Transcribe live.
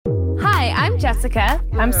I'm Jessica.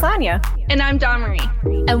 I'm Sonia. And I'm Dawn-Marie.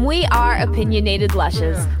 And we are Opinionated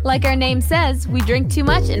Lushes. Like our name says, we drink too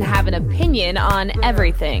much and have an opinion on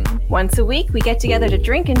everything. Once a week, we get together to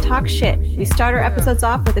drink and talk shit. We start our episodes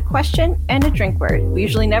off with a question and a drink word. We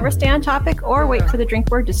usually never stay on topic or wait for the drink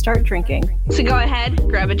word to start drinking. So go ahead,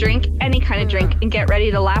 grab a drink, any kind of drink, and get ready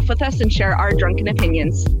to laugh with us and share our drunken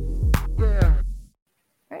opinions.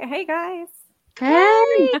 Hey, guys.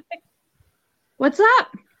 Hey. What's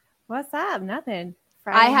up? What's up? Nothing.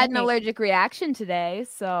 I had an allergic reaction today,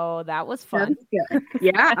 so that was fun. That's good.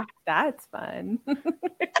 Yeah. That's fun.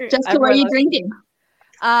 Jessica, what are you drinking?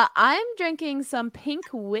 I'm drinking some Pink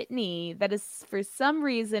Whitney that is for some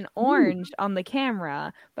reason orange on the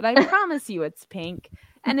camera, but I promise you it's pink.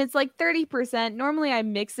 And it's like 30%. Normally I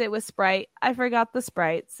mix it with Sprite. I forgot the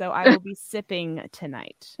Sprite, so I will be sipping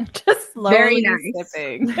tonight. Just slowly Very nice.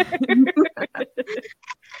 sipping.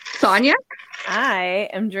 Sonia? I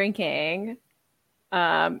am drinking.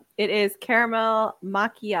 It is caramel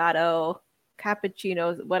macchiato,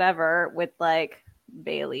 cappuccinos, whatever, with like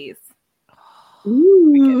Baileys.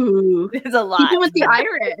 Ooh. It's a lot. Even with the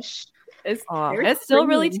Irish. It's still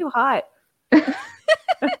really too hot.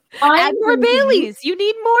 Add more Baileys. You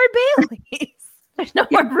need more Baileys. There's no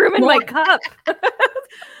more room in my cup.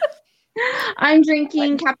 I'm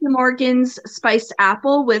drinking Captain Morgan's spiced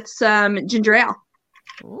apple with some ginger ale.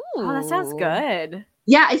 Ooh. Oh, that sounds good.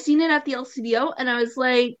 Yeah, I seen it at the LCBO and I was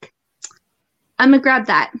like, I'm gonna grab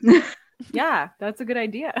that. Yeah, that's a good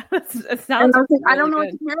idea. It And sounds I was like, I really don't know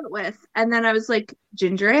good. what to pair it with. And then I was like,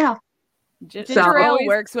 ginger ale. Ginger ale always-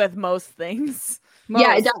 works with most things.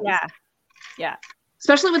 Yeah, it does. Yeah.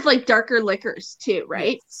 Especially with like darker liquors too,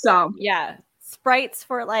 right? So Yeah. Sprites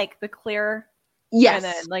for like the clear. yes. And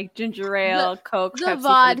then like ginger ale, Coke, The Pepsi for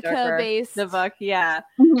vodka darker. based. The vodka, yeah.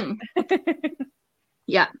 Mhm.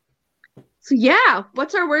 Yeah. So yeah,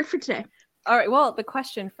 what's our word for today? All right. Well, the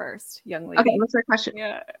question first, young lady. Okay, what's our question?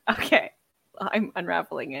 Yeah. Okay. I'm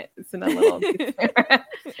unraveling it. It's in a little.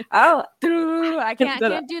 Oh, I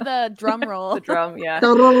can't do the drum roll. the drum. Yeah.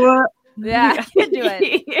 Yeah, I can't do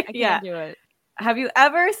it. I can't Yeah. do it. Have you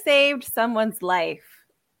ever saved someone's life?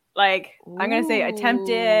 Like, I'm gonna say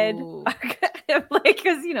attempted, Ooh. like,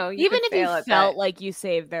 because you Even could if fail you at felt that. like you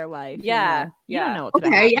saved their life. Yeah, You yeah. don't know what could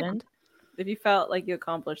have Okay, yeah. happened. If you felt like you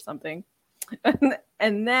accomplished something,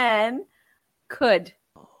 and then could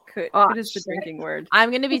Oh, is the shit. drinking word. I'm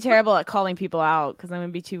going to be terrible at calling people out because I'm going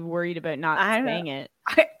to be too worried about not I know. saying it.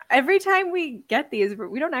 Every time we get these,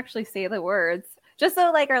 we don't actually say the words. Just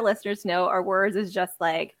so like our listeners know, our words is just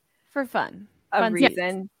like For fun. a Funsies.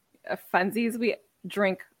 reason, funsies. We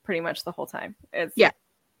drink pretty much the whole time. But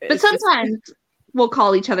it's just- sometimes we'll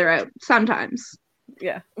call each other out. Sometimes.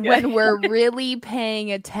 yeah. When we're really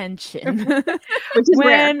paying attention. Which is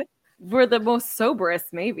rare. When we're the most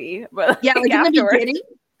soberest, maybe. But Yeah, like in the afterwards, beginning.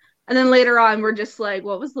 And then later on we're just like,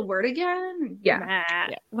 what was the word again? Yeah.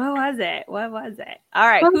 nah, What was it? All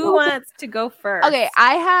right, What who was it? wants to go first? Okay,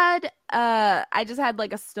 I just had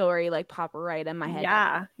like a story like pop right in my head.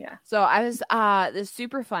 Yeah. So I was this is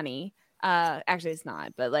super funny. Actually it's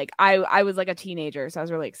not, but like I was like a teenager, so I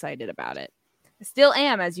was really excited about it. Still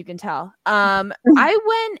am, as you can tell. I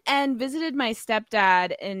went and visited my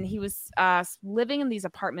stepdad, and he was living in these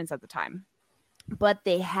apartments at the time. But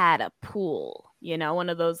they had a pool, one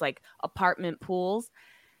of those like apartment pools.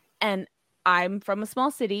 And I'm from a small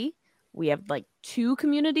city. We have like 2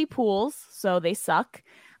 community pools, so they suck.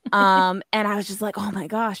 And I was just like, oh my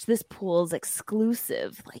gosh, this pool is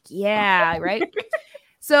exclusive. Like, yeah, right.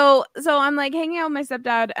 So I'm like hanging out with my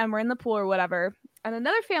stepdad, and we're in the pool or whatever. And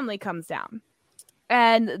another family comes down,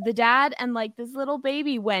 and the dad and like this little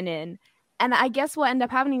baby went in. And I guess what ended up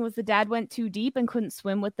happening was the dad went too deep and couldn't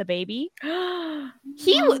swim with the baby.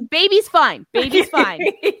 Baby's fine. Baby's fine.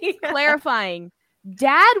 Clarifying.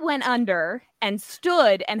 Dad went under and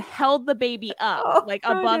stood and held the baby up like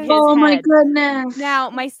above his Oh head. my goodness. Now,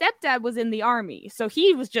 my stepdad was in the army, so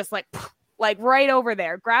he was just like right over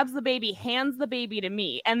there, grabs the baby, hands the baby to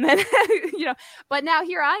me. And then, but now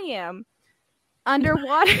here I am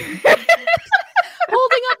underwater.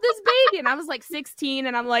 Holding up this baby, and I was like 16,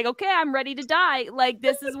 and I'm like, okay, I'm ready to die. Like,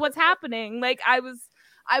 this is what's happening. Like, I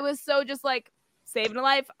was so just like saving a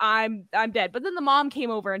life. I'm dead. But then the mom came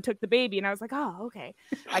over and took the baby, and I was like, oh, okay,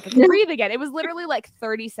 I can breathe again. It was literally like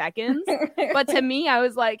 30 seconds, but to me, I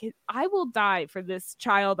was like, I will die for this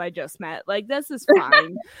child I just met. Like, this is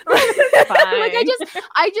fine. Like,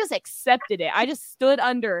 I just accepted it. I just stood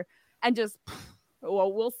under and just.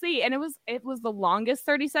 Well, we'll see. And it was the longest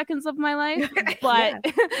 30 seconds of my life. But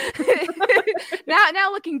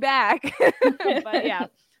now looking back. But yeah.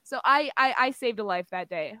 So I saved a life that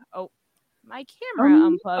day. Oh, My camera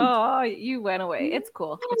unplugged. Oh, you went away. It's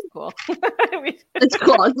cool. It's cool. It's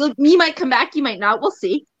cool. You might come back. You might not. We'll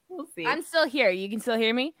see. We'll see. I'm still here. You can still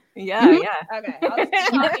hear me? Yeah, yeah. Okay. I'll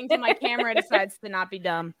just keep talking till my camera decides to not be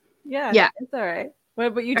dumb. Yeah. Yeah. It's all right. What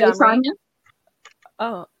about you, Are John? you Sonia?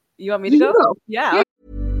 Oh, you want me to go? go. Yeah.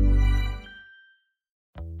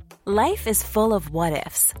 Life is full of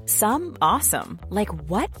what-ifs. Some awesome, like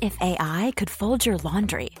what if AI could fold your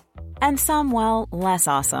laundry? And some, well, less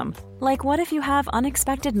awesome, like what if you have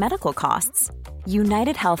unexpected medical costs?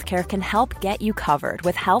 United Healthcare can help get you covered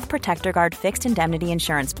with Health Protector Guard fixed indemnity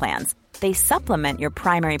insurance plans. They supplement your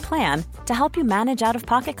primary plan to help you manage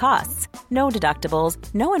out-of-pocket costs. No deductibles,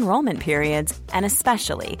 no enrollment periods, and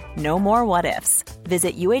especially no more what-ifs.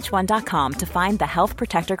 Visit uh1.com to find the Health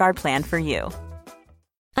Protector Guard plan for you.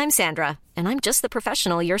 I'm Sandra, and I'm just the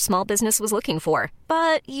professional your small business was looking for.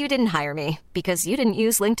 But you didn't hire me because you didn't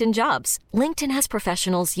use LinkedIn Jobs. LinkedIn has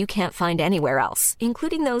professionals you can't find anywhere else,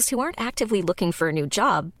 including those who aren't actively looking for a new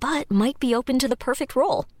job, but might be open to the perfect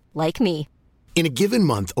role, like me. In a given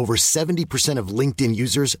month, over 70% of LinkedIn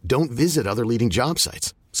users don't visit other leading job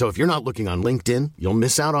sites. So if you're not looking on LinkedIn, you'll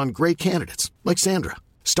miss out on great candidates like Sandra.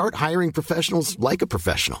 Start hiring professionals like a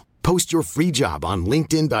professional. Post your free job on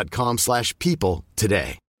linkedin.com/people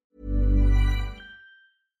today.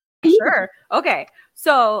 Sure. Okay.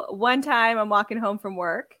 So one time I'm walking home from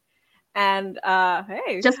work and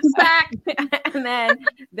hey. Jessica's back. And then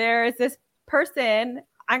there's this person,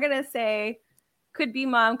 I'm going to say could be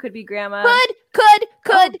mom, could be grandma. Could.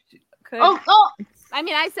 Could. Oh. I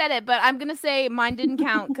mean, I said it, but I'm going to say mine didn't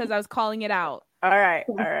count because I was calling it out. All right.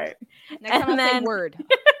 Next time I'll say word.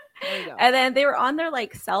 There you go. And then they were on their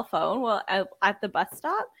like cell phone at the bus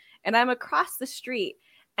stop, and I'm across the street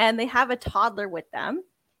and they have a toddler with them.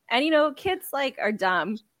 And, you know, kids like are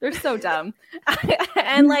dumb. They're so dumb.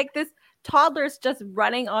 And like this toddler's just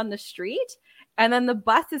running on the street. And then the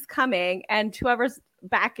bus is coming and whoever's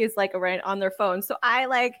back is like around on their phone. So I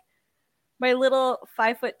like my little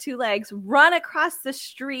 5'2" legs run across the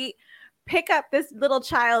street, pick up this little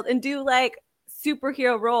child and do like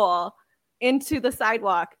superhero roll into the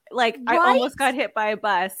sidewalk. Like I almost got hit by a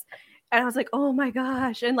bus. And I was like, oh my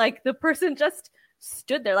gosh. And like the person just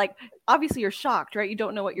stood there, like obviously you're shocked, right? You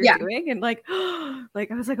don't know what you're doing, and like I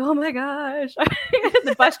was like, oh my gosh.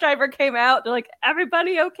 The bus driver came out, they're like,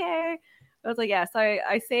 everybody okay? I was like, yes,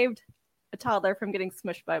 I saved a toddler from getting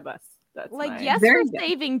smushed by a bus. That's like my... yes, Very for good.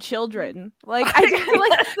 saving children. Like I like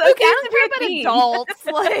Yes, who okay, cares about adults?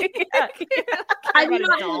 Like I do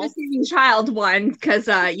not have a saving child one because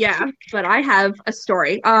but I have a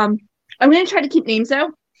story. I'm gonna try to keep names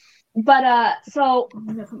out. But so I'm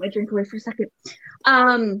gonna put my drink away for a second.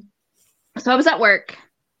 So I was at work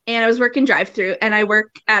and I was working drive-through, and I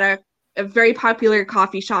work at a very popular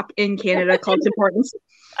coffee shop in Canada called Tim Hortons.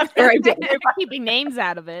 Or I did. You're keeping names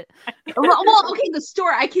out of it. Well, okay, the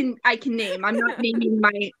store I can name. I'm not naming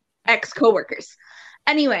my ex-coworkers.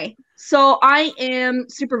 Anyway, so I am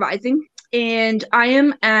supervising, and I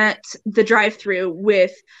am at the drive-through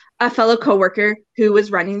with a fellow coworker who was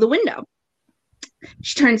running the window.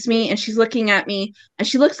 She turns to me and she's looking at me and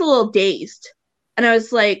she looks a little dazed. And I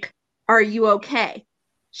was like, are you okay?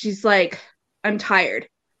 She's like, I'm tired.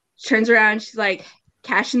 She turns around. She's like,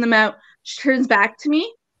 cashing them out. She turns back to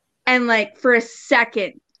me. And like for a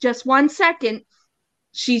second, just 1 second,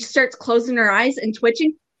 she starts closing her eyes and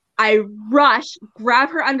twitching. I rush, grab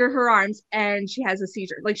her under her arms, and she has a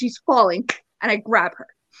seizure. Like she's falling, and I grab her.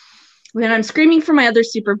 Then I'm screaming for my other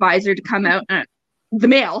supervisor to come out, the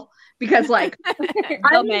male. Because like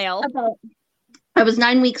I was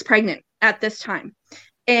 9 weeks pregnant at this time.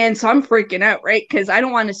 And so I'm freaking out, right? Because I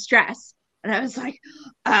don't want to stress. And I was like,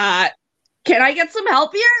 can I get some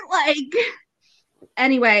help here? Like,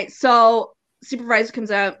 anyway, so supervisor comes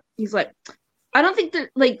out. He's like, I don't think that,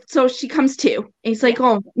 like, so she comes to. And he's like,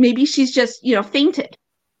 oh, maybe she's just, fainted.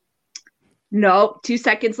 No, 2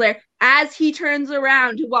 seconds later, as he turns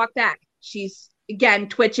around to walk back, she's again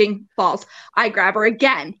twitching, falls. I grab her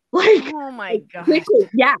again. Like, oh my god.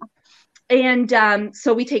 Yeah. And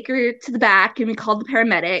so we take her to the back and we called the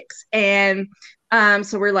paramedics. And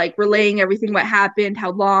so we're like relaying everything, what happened,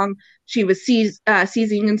 how long she was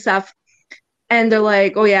seizing and stuff. And they're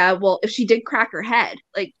like, oh yeah, well, if she did crack her head,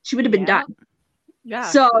 like she would have been done. Yeah.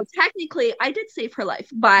 So technically I did save her life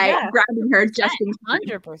by grabbing her just in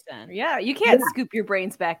 100%. Yeah. You can't scoop your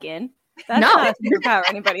brains back in. That's no. not a superpower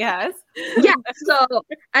anybody has. Yeah. So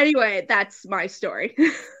anyway, that's my story.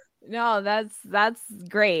 No, that's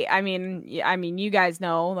great. I mean, you guys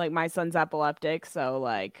know, like my son's epileptic, so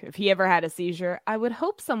like if he ever had a seizure, I would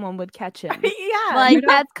hope someone would catch him. Yeah. Like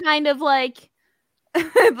that's kind of like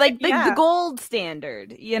like the gold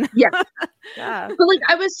standard, you know? Yeah. Yeah. But like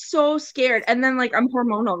I was so scared. And then like I'm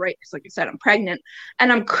hormonal, right? Because like I said, I'm pregnant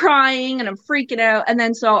and I'm crying and I'm freaking out. And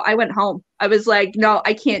then so I went home. I was like, no,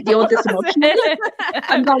 I can't deal with this emotion.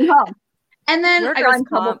 I'm going home. And then I got in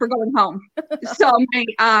trouble for going home. So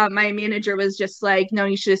my manager was just like, no,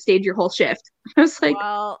 you should have stayed your whole shift. I was like,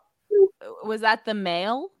 well, was that the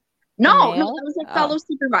male? No, that was a fellow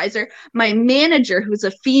supervisor. My manager, who's a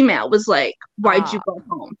female, was like, why'd you go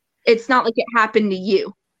home? It's not like it happened to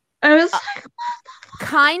you. I was like,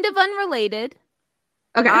 kind of unrelated.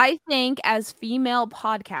 Okay. I think as female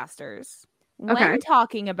podcasters, when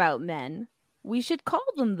talking about men, we should call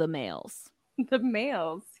them the males. The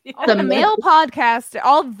males. Yeah. All the male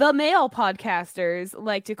podcasters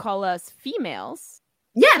like to call us females.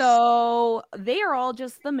 Yes. So they are all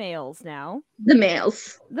just the males now. The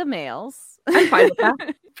males. I'm fine with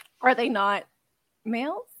that. Are they not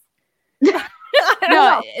males? No,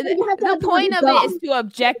 the point of it is to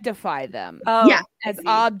objectify them as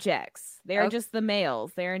objects. They are just the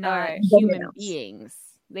males. They are not human beings.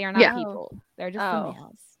 They are not people. They're just the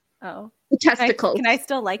males. Oh. The testicles. Can I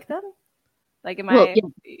still like them? Like, am I?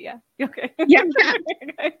 Yeah. Okay. Yeah.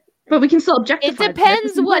 Okay. But we can still objectify. It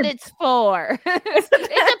depends what it's for.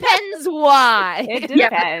 It depends why. It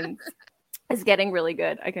depends. It's getting really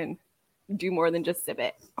good. I can do more than just sip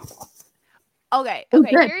it. Okay.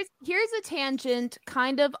 Here's a tangent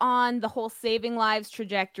kind of on the whole saving lives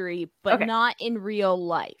trajectory, but not in real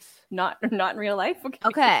life. Not in real life?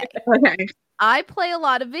 Okay. I play a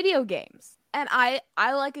lot of video games, and I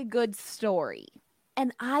like a good story.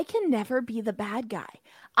 And I can never be the bad guy.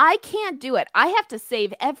 I can't do it. I have to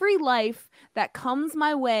save every life that comes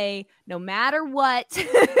my way, no matter what.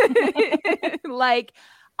 Like,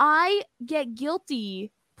 I get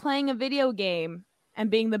guilty playing a video game and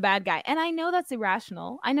being the bad guy. And I know that's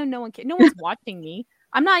irrational. I know no one's watching me.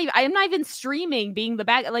 I'm not even streaming being the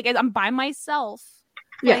bad guy. Like, I'm by myself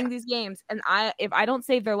playing these games. And if I don't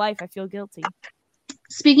save their life, I feel guilty.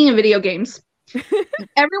 Speaking of video games,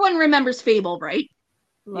 everyone remembers Fable, right?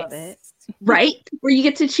 Love it. Right? Where you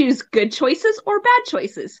get to choose good choices or bad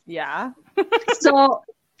choices. Yeah. So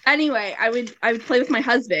anyway, I would play with my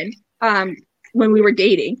husband when we were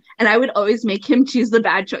dating, and I would always make him choose the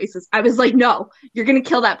bad choices. I was like, no, you're gonna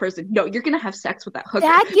kill that person. No, you're gonna have sex with that hooker.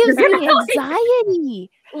 That gives me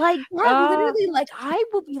anxiety. Like literally, like I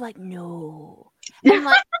will be like, no. And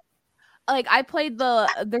like I played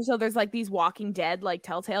there's like these Walking Dead like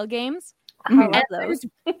Telltale games. I love those.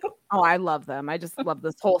 I love them. I just love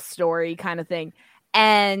this whole story kind of thing.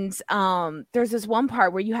 And there's this one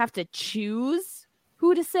part where you have to choose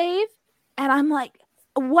who to save, and I'm like,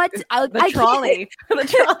 what? The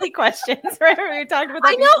trolley questions, right? We were talking about that.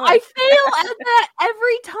 I know. I fail at that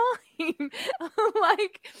every time.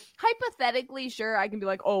 Like, hypothetically, sure, I can be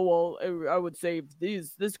like, oh well, I would save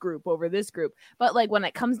this group over this group, but like when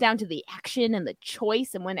it comes down to the action and the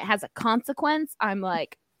choice, and when it has a consequence, I'm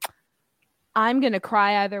like, I'm gonna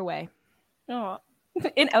cry either way. Oh,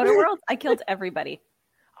 in Outer Worlds, I killed everybody.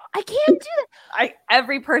 I can't do that.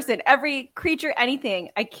 Every person, every creature, anything.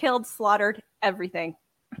 I killed, slaughtered everything.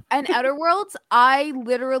 And Outer Worlds, I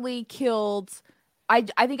literally killed. I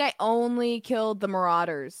think I only killed the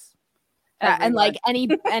Marauders, and like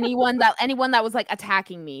anyone that was like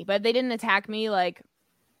attacking me, but they didn't attack me. Like,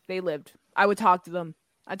 they lived. I would talk to them.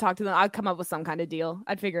 I'd come up with some kind of deal.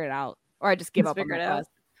 I'd figure it out, or I'd just give up on the quest.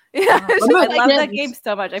 Yeah, I love that game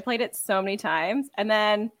so much. I played it so many times, and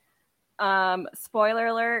then spoiler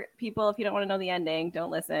alert, people, if you don't want to know the ending,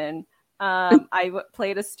 don't listen. I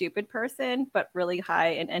played a stupid person but really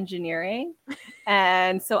high in engineering,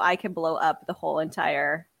 and so I could blow up the whole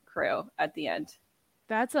entire crew at the end.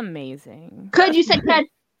 That's amazing. You said could.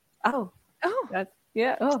 Oh, that's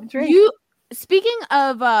great. You speaking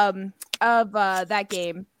of that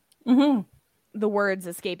game, the words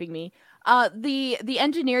escaping me. The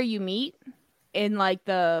engineer you meet in like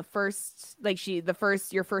your first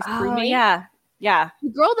crewmate. Yeah. The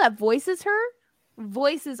girl that voices her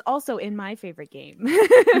voices also in my favorite game.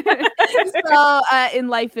 So in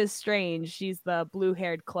Life is Strange, she's the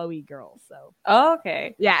blue-haired Chloe girl. So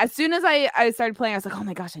okay. Yeah, as soon as I started playing, I was like, oh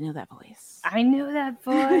my gosh, I know that voice.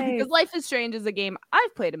 Because Life is Strange is a game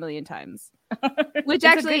I've played a million times. Which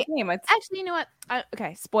actually, you know what?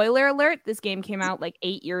 Okay, spoiler alert: this game came out like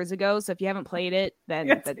 8 years ago. So if you haven't played it,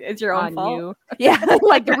 then it's your own fault. You. Yeah,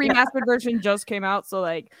 like the remastered version just came out. So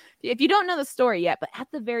like, if you don't know the story yet, but at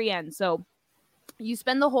the very end, so you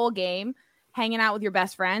spend the whole game hanging out with your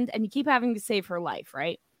best friend, and you keep having to save her life,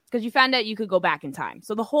 right? Because you found out you could go back in time.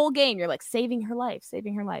 So the whole game, you're like saving her life,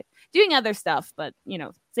 doing other stuff, but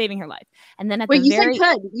saving her life. And then at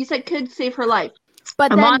you said could save her life.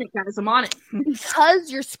 But I'm then, on it, guys. I'm on it.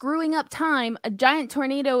 because you're screwing up time, a giant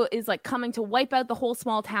tornado is like coming to wipe out the whole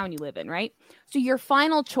small town you live in, right? So your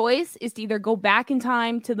final choice is to either go back in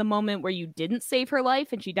time to the moment where you didn't save her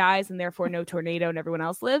life and she dies and therefore no tornado and everyone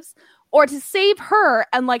else lives, or to save her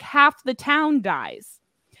and like half the town dies.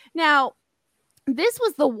 Now, this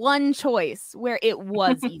was the one choice where it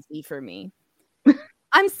was easy for me.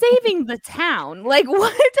 I'm saving the town. Like,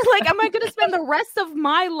 what? Like, am I going to spend the rest of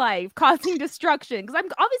my life causing destruction? Because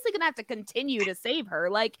I'm obviously going to have to continue to save her.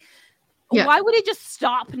 Like, why would it just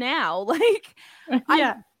stop now? Like,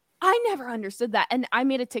 I never understood that. And I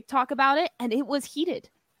made a TikTok about it, and it was heated.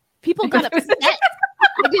 People got upset.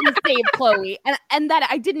 I didn't save Chloe, and that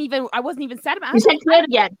I wasn't even sad about it. You said it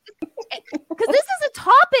again. Because this is a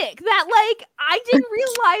topic that, like, I didn't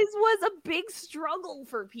realize was a big struggle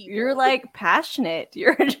for people. You're like passionate.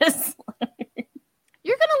 You're just like...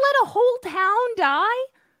 You're gonna let a whole town die?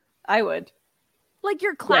 I would. Like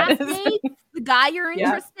your classmates, the guy you're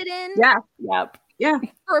interested in? Yeah. Yep. Yeah.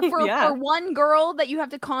 For one girl that you have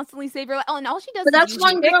to constantly save her life. Oh, and all she does But that's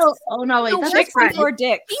one girl. Oh no, wait, that's chicks fine. before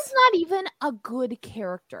dicks. She's not even a good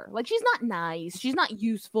character. Like, she's not nice. She's not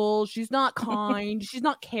useful. She's not kind. She's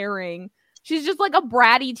not caring. She's just like a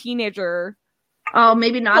bratty teenager. Oh,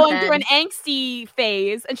 maybe not going then. through an angsty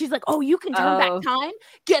phase. And she's like, oh, you can turn back time?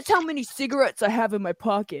 Guess how many cigarettes I have in my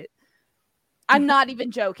pocket. I'm not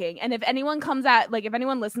even joking. And if anyone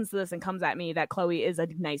listens to this and comes at me that Chloe is a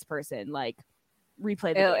nice person, like,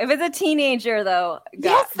 replay the If it's a teenager, though.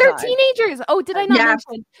 Yes, they're teenagers. Oh, did I not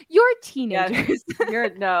mention? You're teenagers. Yeah.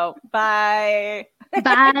 No. Bye.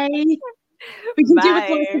 Bye. We can do a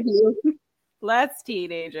close review. Let's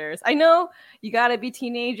teenagers. I know you got to be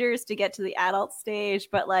teenagers to get to the adult stage,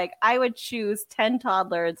 but like I would choose 10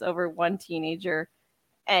 toddlers over one teenager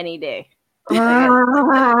any day.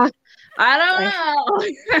 I don't know.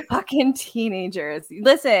 Fucking teenagers.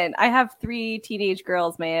 Listen, I have 3 teenage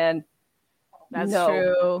girls, man. That's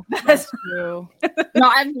true. That's true. No,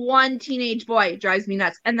 I have one teenage boy. It drives me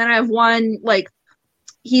nuts. And then I have one, like,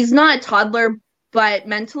 he's not a toddler, but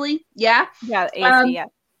mentally, yeah. Yeah, AC, yeah.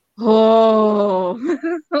 Oh.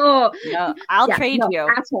 No, I'll trade you.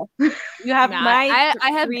 Asshole. You have I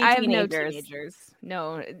have teenagers. no teenagers.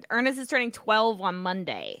 No, Ernest is turning 12 on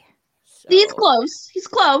Monday. So. He's close. He's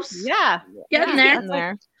close. Yeah. Getting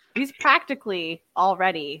there. He's practically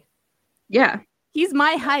already. Yeah. He's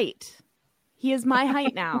my height. He is my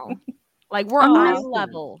height now. Like, we're eye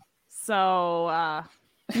level. So,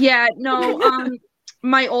 yeah, no,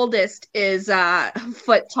 my oldest is a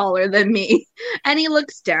foot taller than me. And he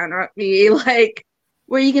looks down at me like,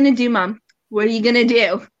 what are you going to do, Mom? What are you going to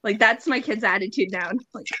do? Like, that's my kid's attitude now.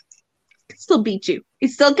 Like, I can still beat you. He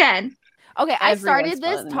still can. Okay, I started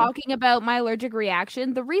this talking about my allergic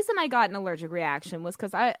reaction. The reason I got an allergic reaction was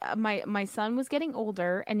because my son was getting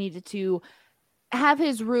older and needed to have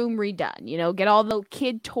his room redone, you know, get all the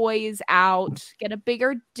kid toys out, get a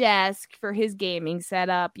bigger desk for his gaming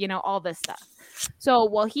setup, you know, all this stuff. So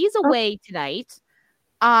while he's away tonight,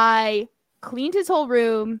 I cleaned his whole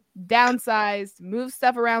room, downsized, moved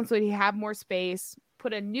stuff around so he'd have more space,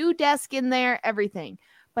 put a new desk in there, everything.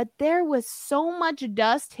 But there was so much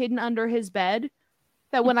dust hidden under his bed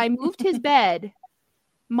that when I moved his bed,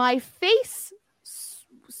 my face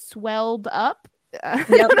swelled up.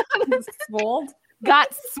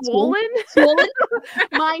 Got swollen.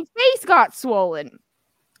 My face got swollen.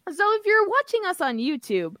 So if you're watching us on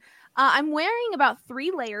YouTube, I'm wearing about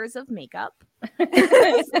 3 layers of makeup.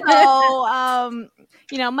 So,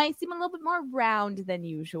 you know, might seem a little bit more round than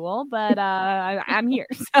usual, but I'm here.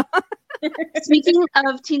 So. Speaking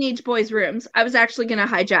of teenage boys' rooms, I was actually going to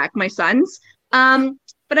hijack my son's.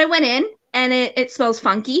 But I went in and it smells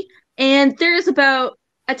funky. And there's about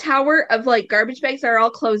a tower of like garbage bags that are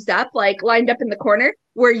all closed up, like lined up in the corner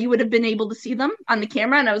where you would have been able to see them on the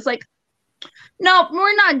camera. And I was like, no,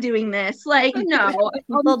 we're not doing this. Like, no.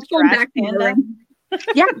 I'll just go back to the room.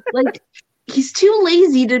 Yeah, like he's too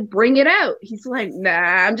lazy to bring it out. He's like, nah,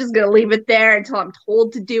 I'm just going to leave it there until I'm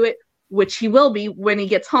told to do it, which he will be when he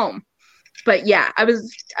gets home. But yeah, I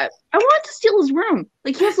wanted to steal his room.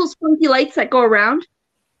 Like, he has those funky lights that go around.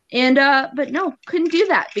 And, but no, couldn't do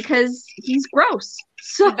that because he's gross.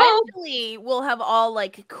 So eventually we'll have all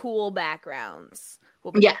like cool backgrounds.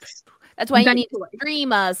 Yes. That's why you need to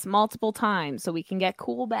stream us multiple times so we can get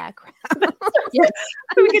cool backgrounds. Yes.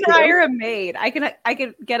 We can hire a maid. I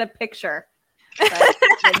can get a picture.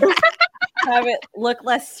 Have it look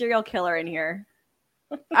less serial killer in here.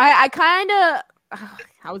 I kind of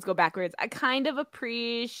I always go backwards. I kind of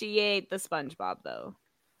appreciate the SpongeBob though.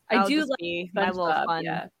 I do like my little fun,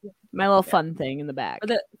 my little fun thing in the back.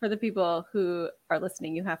 For the people who are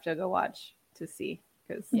listening, you have to go watch to see.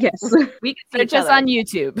 Because Yes. we can see Search each us other. on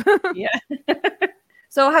YouTube. Yeah.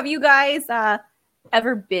 So have you guys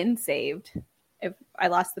ever been saved? If I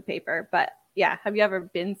lost the paper, but yeah, have you ever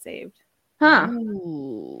been saved? Huh.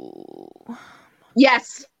 Ooh.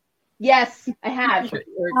 Yes. Yes, I have. You're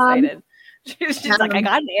excited. She's like, I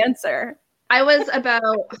got an answer. I was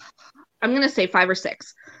about, I'm going to say 5 or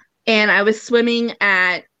 6. And I was swimming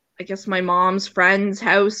at, I guess, my mom's friend's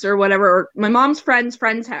house or whatever. Or my mom's friend's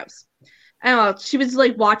house. I don't know. She was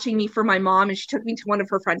like watching me for my mom and she took me to one of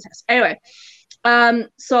her friend's house. Anyway,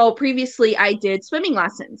 so previously I did swimming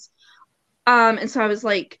lessons. And so I was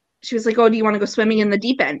like, she was like, oh, do you want to go swimming in the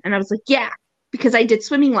deep end? And I was like, yeah, because I did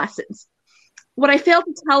swimming lessons. What I failed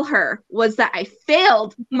to tell her was that I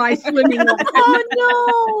failed my swimming lesson.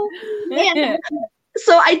 Oh And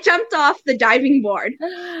so I jumped off the diving board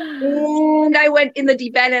and I went in the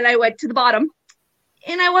deep end and I went to the bottom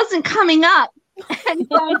and I wasn't coming up. And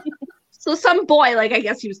so some boy, like I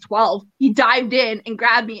guess he was 12, he dived in and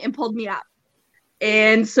grabbed me and pulled me up.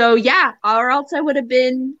 And so, yeah, or else I would have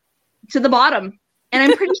been to the bottom. And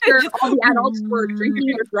I'm pretty sure all the adults were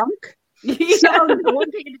drinking or drunk. Yeah. So no one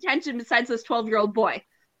paid attention besides this 12-year-old boy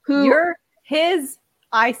who You're his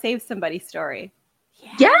I saved somebody story.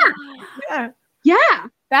 yeah.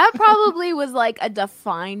 That probably was like a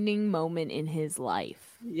defining moment in his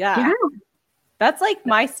life. Yeah. That's like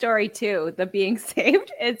my story too, the being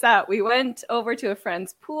saved. It's we went over to a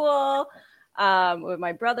friend's pool. When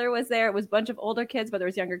my brother was there. It was a bunch of older kids, but there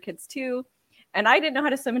was younger kids too. And I didn't know how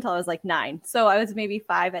to swim until I was like 9. So I was maybe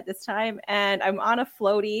 5 at this time. And I'm on a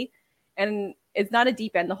floaty and it's not a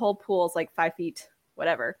deep end. The whole pool is like 5 feet,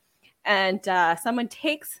 whatever. And someone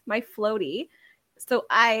takes my floaty. So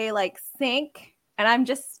I like sink and I'm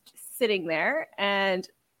just sitting there and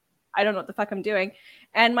I don't know what the fuck I'm doing.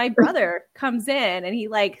 And my brother comes in and he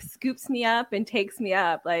like scoops me up and takes me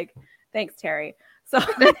up. Like, thanks, Terry. So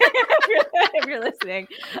if you're listening.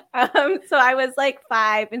 So I was like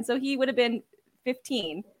 5. And so he would have been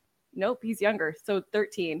 15. Nope, he's younger. So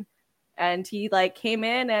 13. And he like came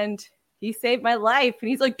in and he saved my life. And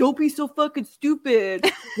he's like, don't be so fucking stupid.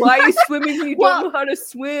 Why are you swimming when you don't know how to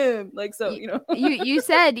swim? Like, so, you know. you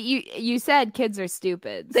said kids are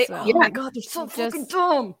stupid. They, so. oh my God, they're so fucking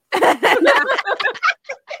dumb.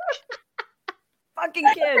 Fucking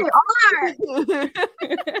kids. They are.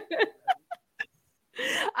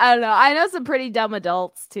 I don't know. I know some pretty dumb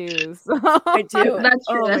adults too. So. I do. That's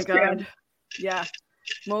true. Oh That's my God. Yeah.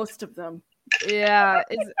 Most of them. Yeah.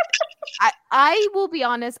 I will be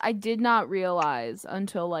honest, I did not realize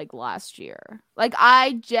until like last year. Like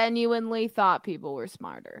I genuinely thought people were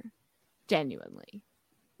smarter. Genuinely.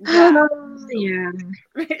 Yeah. Yeah.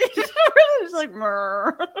 It's like,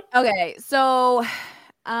 Okay, so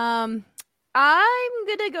I'm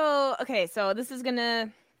gonna go. Okay, so this is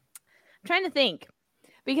gonna. I'm trying to think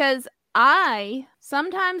because I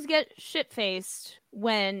sometimes get shit-faced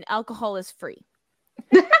when alcohol is free.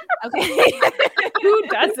 Okay, who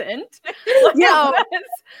doesn't? No.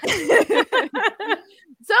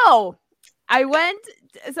 So I went.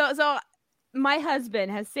 So my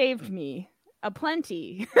husband has saved me a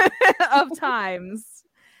plenty of times.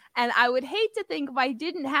 And I would hate to think if I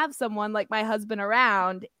didn't have someone like my husband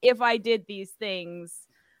around, if I did these things.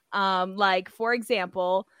 Like, for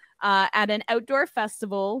example, at an outdoor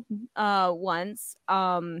festival once,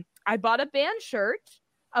 I bought a band shirt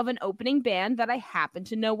of an opening band that I happen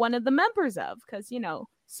to know one of the members of because, you know,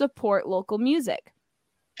 support local music.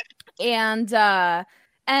 And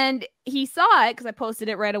he saw it because I posted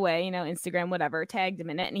it right away, you know, Instagram, whatever, tagged him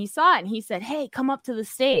in it. And he saw it and he said, hey, come up to the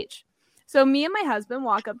stage. So me and my husband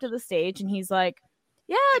walk up to the stage and he's like,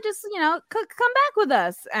 yeah, just, you know, come back with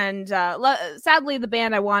us. And sadly, the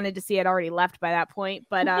band I wanted to see had already left by that point.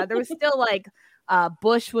 But there was still like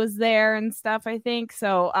Bush was there and stuff, I think.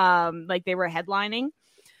 So like they were headlining.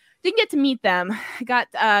 Didn't get to meet them. I got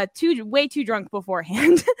way too drunk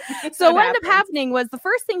beforehand. So what ended up happening was the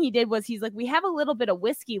first thing he did was he's like, we have a little bit of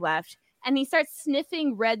whiskey left. And he starts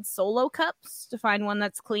sniffing red Solo cups to find one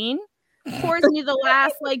that's clean. Pours me the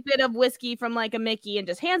last like bit of whiskey from like a Mickey and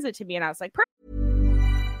just hands it to me. And I was like,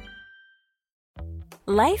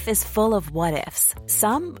 Life is full of what ifs.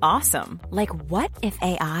 Some awesome. Like what if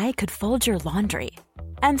AI could fold your laundry?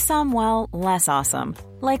 And some, well, less awesome.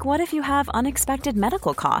 Like what if you have unexpected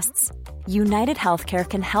medical costs? United Healthcare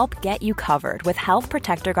can help get you covered with Health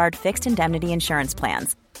Protector Guard fixed indemnity insurance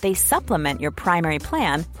plans. They supplement your primary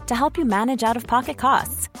plan to help you manage out-of-pocket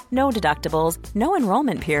costs. No deductibles, no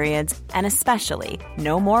enrollment periods, and especially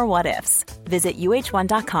no more what-ifs. Visit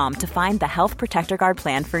UH1.com to find the Health Protector Guard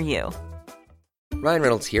plan for you. Ryan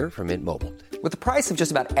Reynolds here from Mint Mobile. With the price of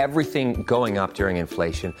just about everything going up during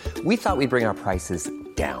inflation, we thought we'd bring our prices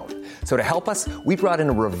down. So to help us, we brought in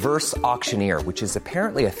a reverse auctioneer, which is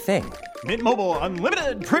apparently a thing. Mint Mobile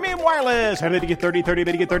Unlimited Premium Wireless. How to get 30, 30,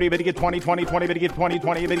 bit to get 30, bit to get 20, 20, 20, bit to get 20,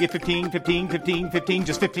 20, bit to get 15, 15, 15, 15,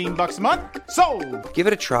 just $15 a month? Sold! Give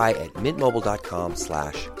it a try at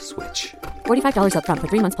mintmobile.com/switch. $45 up front for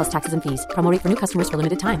 3 months plus taxes and fees. Promo rate for new customers for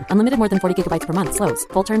limited time. Unlimited more than 40 gigabytes per month. Slows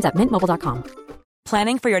full terms at mintmobile.com.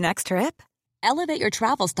 Planning for your next trip? Elevate your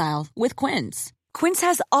travel style with Quince. Quince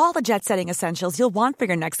has all the jet-setting essentials you'll want for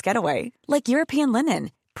your next getaway, like European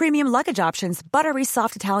linen, premium luggage options, buttery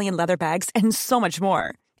soft Italian leather bags, and so much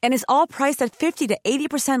more. And is all priced at 50 to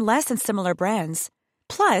 80% less than similar brands.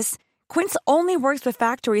 Plus, Quince only works with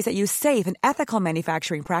factories that use safe and ethical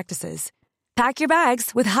manufacturing practices. Pack your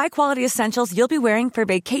bags with high-quality essentials you'll be wearing for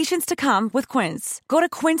vacations to come with Quince. Go to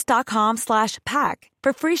quince.com/pack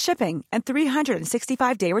for free shipping and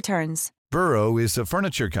 365-day returns. Burrow is a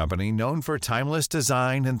furniture company known for timeless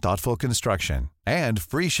design and thoughtful construction, and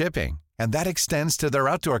free shipping, and that extends to their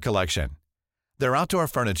outdoor collection. Their outdoor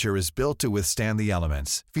furniture is built to withstand the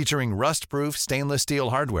elements, featuring rust-proof stainless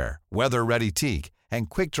steel hardware, weather-ready teak, and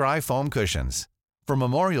quick-dry foam cushions. For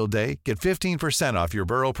Memorial Day, get 15% off your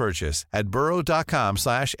Burrow purchase at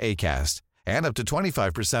burrow.com/ACAST and up to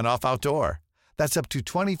 25% off outdoor. That's up to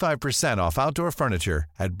 25% off outdoor furniture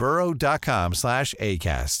at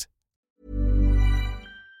burrow.com/ACAST.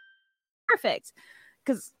 Perfect.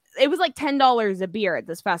 Because it was like $10 a beer at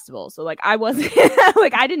this festival. So like I wasn't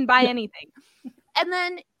like I didn't buy anything. And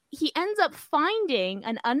then he ends up finding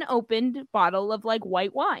an unopened bottle of like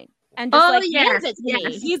white wine. And just hands it to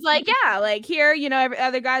me. He's like, yeah, like here,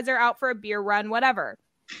 other guys are out for a beer run, whatever.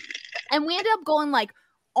 And we ended up going like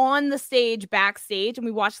on the stage, backstage, and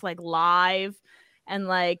we watched like live, and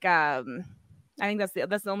like I think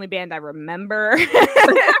that's the only band I remember.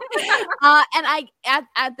 And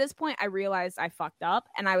at this point I realized I fucked up,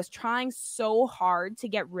 and I was trying so hard to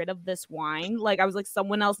get rid of this wine. Like I was like,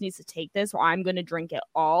 someone else needs to take this, or I'm gonna drink it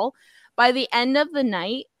all. By the end of the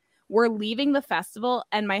night, we're leaving the festival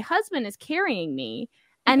and my husband is carrying me,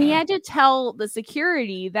 and he had to tell the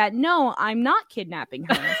security that no, I'm not kidnapping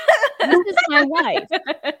her. This is my wife.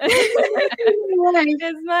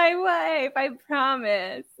 It's my wife, I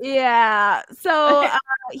promise. Yeah. So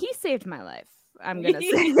he saved my life, I'm gonna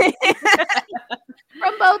say.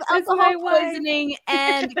 From both alcohol poisoning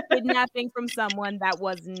and kidnapping from someone that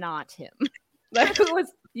was not him. Like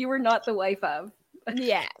you were not the wife of.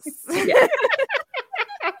 Yes.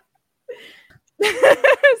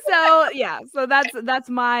 Yeah. So that's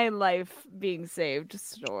my life being saved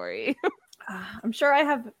story. I'm sure I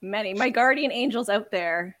have many. My guardian angels out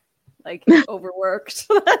there, like overworked.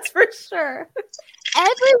 That's for sure.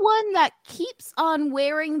 Everyone that keeps on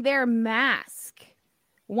wearing their mask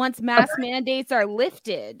once mask mandates are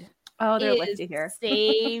lifted. Oh, they're lifted here.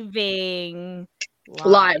 Saving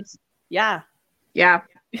lives. Yeah. Yeah.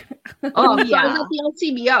 Oh, yeah. I was at the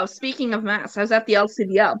LCBO. Speaking of masks, I was at the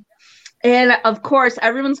LCBO. And of course,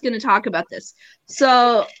 everyone's going to talk about this.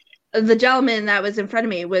 So the gentleman that was in front of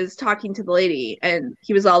me was talking to the lady, and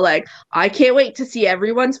he was all like, I can't wait to see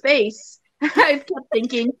everyone's face. I kept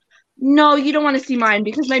thinking, no, you don't want to see mine,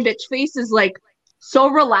 because my bitch face is like so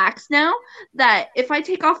relaxed now that if I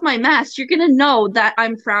take off my mask, you're going to know that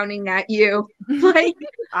I'm frowning at you. Like,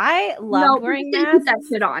 I love wearing masks. Put that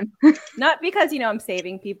shit on. Not because, I'm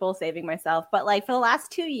saving people, saving myself, but like for the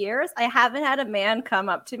last 2 years, I haven't had a man come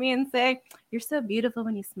up to me and say, you're so beautiful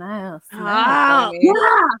when you smile. Oh,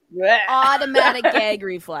 yeah. Automatic gag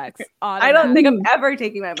reflex. Automatic. I don't think I'm ever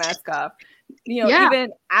taking my mask off.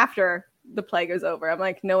 Even after the plague is over, I'm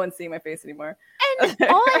like, no one's seeing my face anymore. And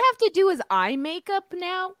all I have to do is eye makeup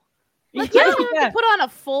now. Like, you don't have to put on a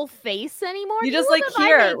full face anymore. You just like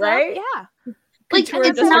here, right? Yeah. Like,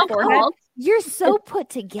 it's now called. You're so put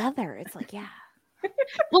together. It's like, yeah.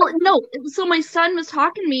 Well, no. So my son was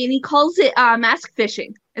talking to me, and he calls it mask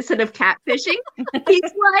fishing instead of cat fishing. He's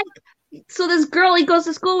like, so this girl he goes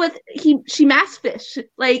to school with, she mask fish.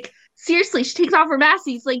 Like, seriously, she takes off her mask.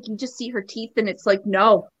 He's like, you just see her teeth, and it's like,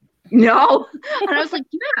 no. And I was like,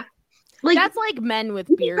 yeah. Like, that's like men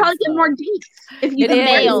with beards. You probably get more dates if you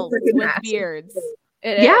males with beards.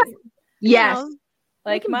 It is. Yes.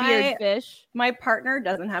 Like beard fish. My partner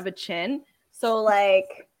doesn't have a chin, so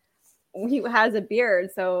like he has a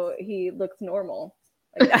beard, so he looks normal.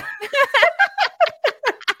 Like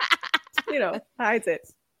that. Hides it.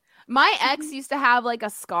 My ex used to have like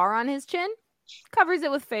a scar on his chin, covers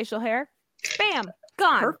it with facial hair. Bam.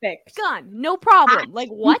 Gone. Perfect. Gone. No problem. Like,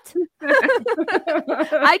 what?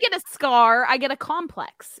 I get a scar. I get a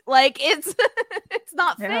complex. Like, it's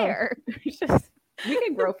not fair. We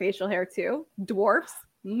can grow facial hair too. Dwarfs,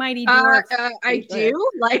 mighty dwarfs. I do.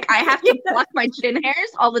 Like, I have to pluck my chin hairs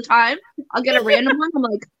all the time. I'll get a random one. I'm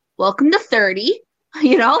like, welcome to 30.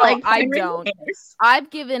 You know, like I don't. I've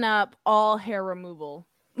given up all hair removal.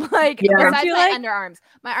 Like, besides my underarms,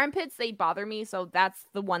 my armpits, they bother me. So that's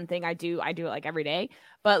the one thing I do. I do it like every day.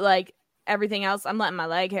 But like everything else, I'm letting my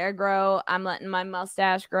leg hair grow. I'm letting my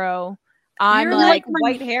mustache grow. You're like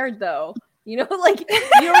white haired though. You know, like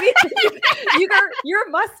your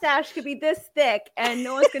mustache could be this thick and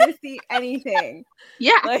no one's gonna see anything.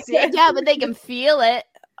 Yeah, like, yeah, but they can feel it.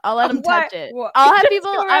 I'll let them touch it. I'll have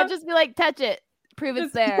people. I'll just be like, touch it, prove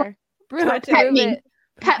it's there.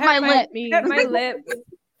 Pet my lip. Pet my lips.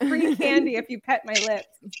 Free candy if you pet my lips.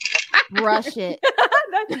 Brush it.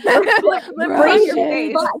 Brush your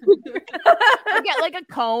face. Get like a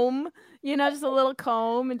comb, you know, just a little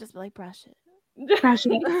comb, and just be like, brush it. Brush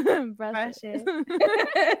it. Brush it.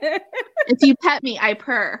 If you pet me, I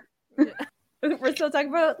purr. We're still talking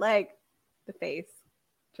about like the face,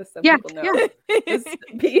 just so people know.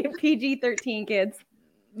 PG-13 kids.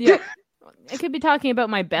 Yeah, I could be talking about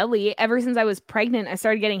my belly. Ever since I was pregnant, I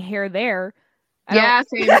started getting hair there. Same. Like,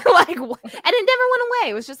 and it never went away.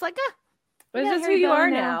 It was just like, but it's just who you are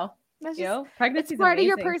now. That's you know, pregnancy is part of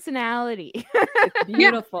your personality. It's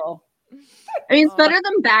beautiful. I mean, it's better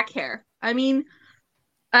than back hair. I mean,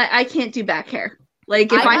 I can't do back hair.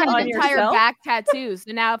 Like, if I have an entire back tattoo,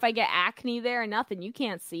 so now if I get acne there or nothing, you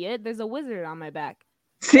can't see it. There's a wizard on my back.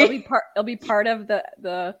 See? It'll be part of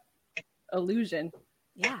the illusion.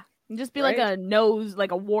 Yeah, and just be like a nose,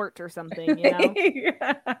 like a wart or something. You know.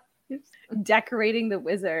 Yeah. Decorating the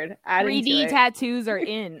wizard. 3D tattoos are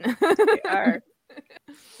in. They are.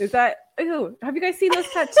 Is that? Ew, have you guys seen those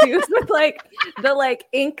tattoos with like the like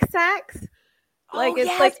ink sacks? Like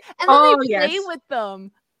it's like, and then they play with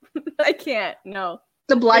them. I can't. No,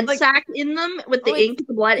 the blood sack in them with the ink.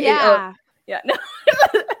 The blood. Yeah. Yeah. No.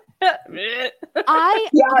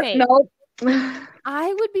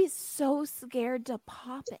 I would be so scared to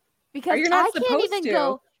pop it because you're not I can't even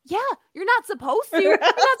go. Yeah, you're not supposed to. You're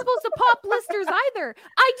not supposed to pop blisters either.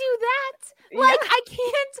 I do that. Like, I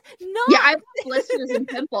can't. No. Yeah, I have blisters and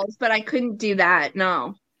pimples, but I couldn't do that.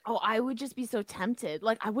 No. Oh, I would just be so tempted.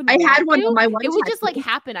 Like, I wouldn't. I had one on my one. It would just like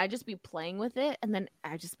happen. I'd just be playing with it, and then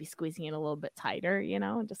I'd just be squeezing it a little bit tighter, you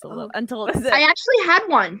know, just a little until it's. I actually had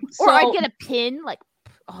one, or I'd get a pin, like,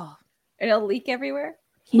 and it'll leak everywhere.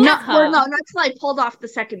 Yeah. No, not until I pulled off the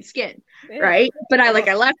second skin, right? But I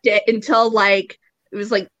left it until like. It was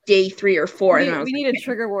like day 3 or 4. We need a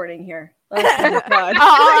trigger warning here. Oh,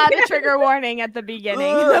 I'll have a trigger warning at the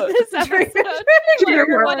beginning of this episode.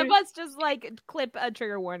 One of us just like clip a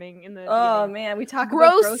trigger warning in the. Oh man, we talk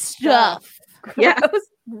gross about gross stuff. Yeah,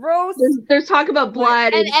 gross. There's talk about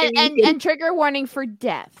blood and trigger warning for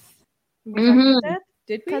death. Mm-hmm. Death?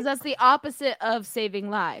 Did we? Because that's the opposite of saving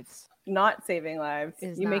lives. Not saving lives.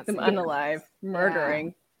 You make them unalive,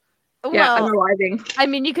 murdering. Yeah, unaliving. I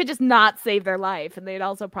mean, you could just not save their life, and they'd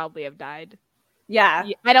also probably have died. Yeah,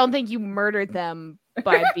 I don't think you murdered them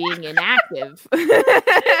by being inactive. There'd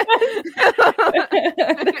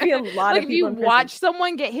be a lot of if you watch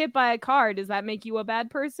someone get hit by a car, does that make you a bad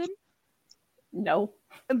person? No.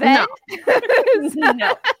 Then? No.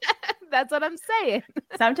 No. That's what I'm saying.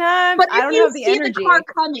 Sometimes but I don't have the energy. If you see the car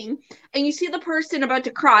coming and you see the person about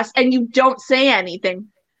to cross and you don't say anything,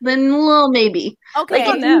 then well, maybe. Okay.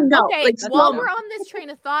 Like, okay. While we're on this train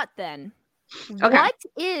of thought, then, what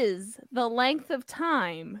is the length of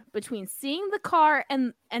time between seeing the car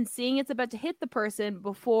and seeing it's about to hit the person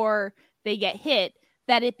before they get hit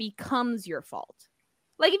that it becomes your fault?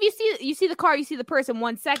 Like, if you see the car, you see the person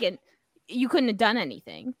 1 second, you couldn't have done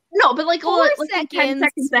anything. No, but like 4 seconds, 10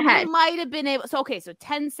 seconds ahead. You might have been able. So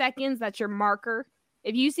 10 seconds. That's your marker.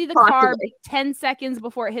 If you see the car 10 seconds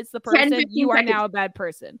before it hits the person, you are now a bad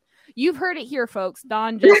person. You've heard it here, folks.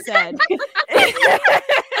 Dawn just said.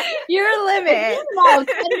 Your limit. No, 10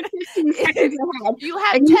 to 15 seconds ahead. You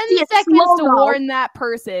have 10 seconds to warn that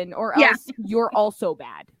person, or else you're also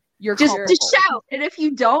bad. You're just shout. And if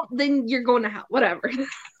you don't, then you're going to hell. Whatever.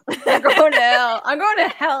 I'm going to hell. I'm going to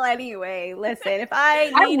hell anyway. Listen, if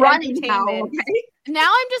I'm running hell, okay? Now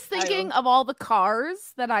I'm just thinking of all the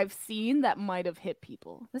cars that I've seen that might have hit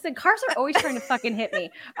people. Listen, cars are always trying to fucking hit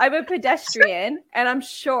me. I'm a pedestrian and I'm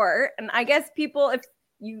short. And I guess people,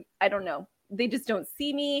 I don't know, they just don't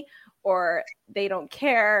see me or they don't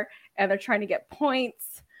care and they're trying to get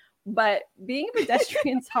points. But being a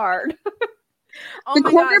pedestrian's hard. The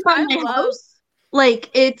corner by my house,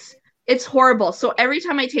 like it's horrible. So every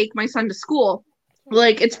time I take my son to school,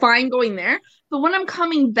 like it's fine going there. But when I'm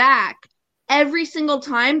coming back, every single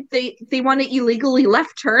time they want to illegally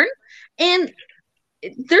left turn, and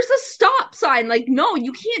there's a stop sign. Like, no,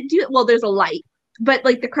 you can't do it. Well, there's a light, but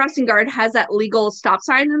like the crossing guard has that legal stop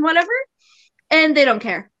sign and whatever, and they don't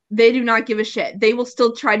care. They do not give a shit. They will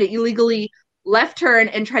still try to illegally left turn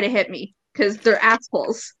and try to hit me because they're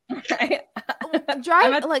assholes.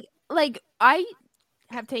 Drive like I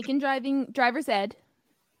have taken driver's ed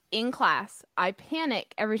in class. I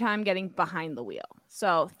panic every time getting behind the wheel.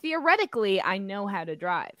 So theoretically, I know how to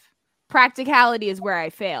drive. Practicality is where I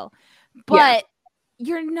fail. But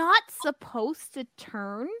you're not supposed to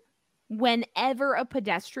turn whenever a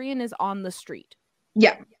pedestrian is on the street.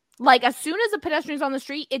 Yeah. Like, as soon as a pedestrian is on the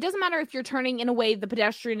street, it doesn't matter if you're turning in a way the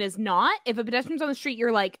pedestrian is not. If a pedestrian's on the street,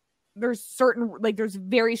 you're like, there's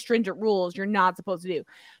very stringent rules you're not supposed to do.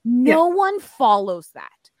 No one follows that.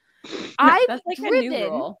 I've like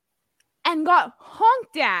driven and got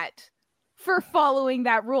honked at for following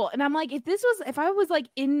that rule. And I'm like, if I was like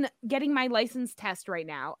in getting my license test right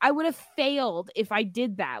now, I would have failed if I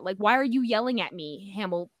did that. Like, why are you yelling at me,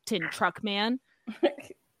 Hamilton truck man?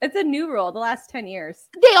 It's a new rule the last 10 years.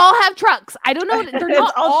 They all have trucks. I don't know. They're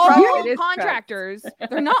not all contractors.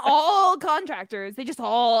 They're not all contractors. They just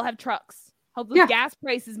all have trucks. Hope those gas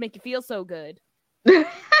prices make you feel so good. They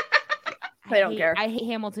don't care. I hate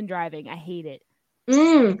Hamilton driving. I hate it.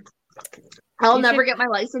 I'll never get my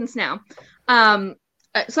license now.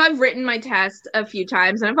 So I've written my test a few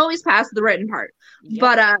times, and I've always passed the written part. Yep.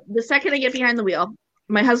 But the second I get behind the wheel,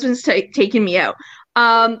 my husband's taking me out.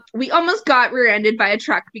 We almost got rear-ended by a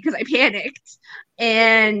truck because I panicked.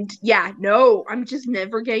 And I'm just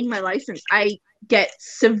never getting my license. I get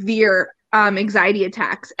severe anxiety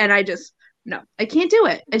attacks, and I can't do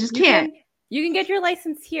it. I just can't. You can get your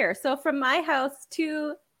license here. So from my house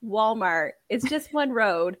to Walmart, it's just one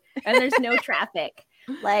road, and there's no traffic.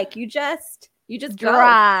 Like, you just drive. You just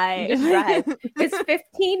drive. It's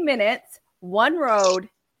 15 minutes, one road,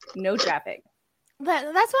 no traffic. That's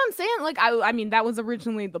what I'm saying. Like, I mean, that was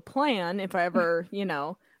originally the plan. If I ever,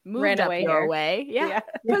 moved ran away your way,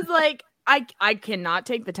 because like I cannot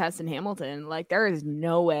take the test in Hamilton. Like, there is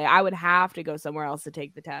no way. I would have to go somewhere else to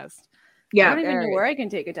take the test. Yeah, I don't even know where I can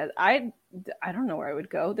take a test. I don't know where I would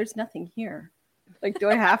go. There's nothing here. Like, do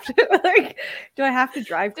I have to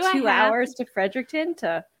drive 2 hours to Fredericton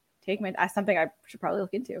to take my? Something I should probably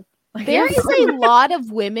look into. Like, there is a lot of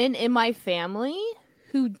women in my family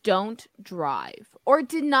who don't drive or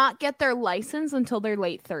did not get their license until their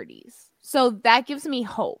late 30s. So that gives me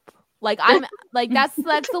hope. Like, I'm like, that's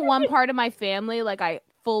the one part of my family, like, I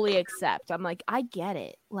fully accept. I'm like, I get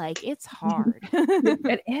it. Like, it's hard.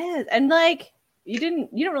 It is. And like, you don't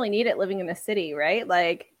really need it living in the city, right?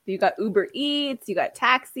 Like, you got Uber Eats, you got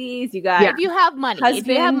taxis, you got if you have money, like if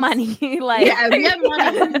you have money. Yeah.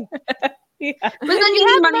 But then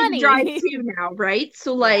you need money to drive too now, right?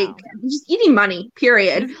 So like, just eating money,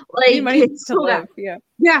 period. Like, money to live.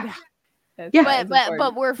 Yeah.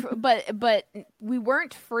 But we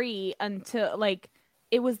weren't free until like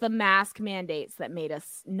it was the mask mandates that made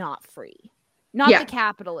us not free, not the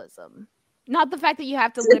capitalism, not the fact that you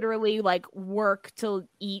have to literally like work to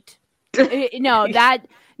eat. No,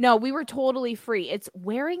 we were totally free. It's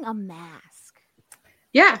wearing a mask.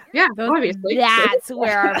 Yeah, obviously. That's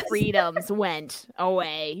where our freedoms went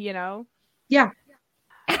away, Yeah.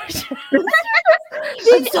 We're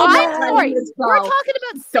talking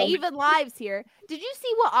about saving lives here. Did you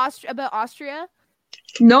see what about Austria?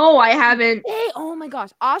 No, I haven't. Hey, oh my gosh.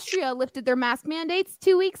 Austria lifted their mask mandates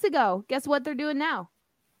 2 weeks ago. Guess what they're doing now?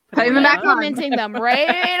 Putting them back on. Implementing them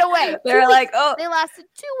right away. They're like, they lasted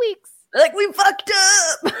 2 weeks. They're like, we fucked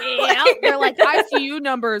up. Yeah, they're like, ICU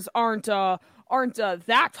numbers aren't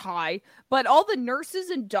that high, but all the nurses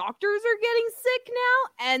and doctors are getting sick now,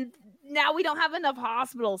 and now we don't have enough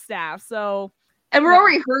hospital staff. So, and we're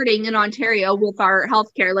already hurting in Ontario with our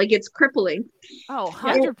healthcare. Like, it's crippling. Oh,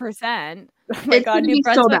 100%. Oh my God, New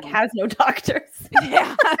Brunswick has no doctors.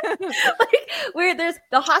 Yeah. Like, where there's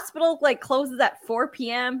the hospital like closes at 4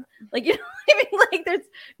 p.m. Like, you know what I mean? Like, there's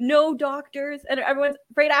no doctors, and everyone's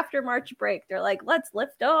right after March break. They're like, let's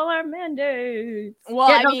lift all our mandates.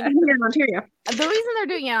 Well, I mean, in Ontario. The reason they're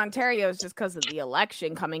doing it in Ontario is just because of the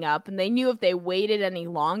election coming up, and they knew if they waited any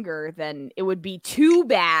longer, then it would be too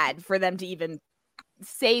bad for them to even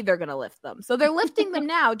say they're going to lift them. So they're lifting them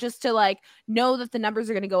now just to like know that the numbers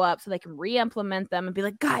are going to go up so they can re-implement them and be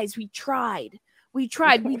like, guys, we tried. We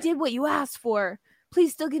did what you asked for.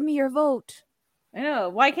 Please still give me your vote. I know.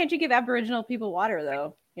 Why can't you give Aboriginal people water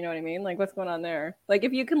though? You know what I mean? Like, what's going on there? Like,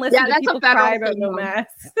 if you can listen to people cry about no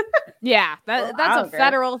masks. Yeah, that's a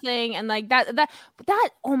federal thing. And like that,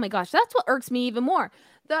 oh my gosh, that's what irks me even more.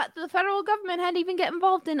 The federal government had to even get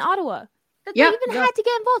involved in Ottawa. They even had to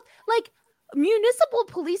get involved. Like, municipal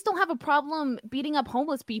police don't have a problem beating up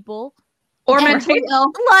homeless people. Or mentally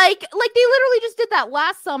ill. Like they literally just did that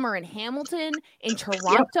last summer in Hamilton, in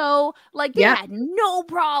Toronto. Yep. Like they had no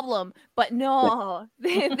problem. But no,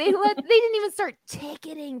 they didn't even start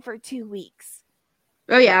ticketing for 2 weeks.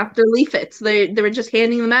 Oh yeah, they're leaflets. They were just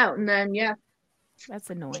handing them out, and then That's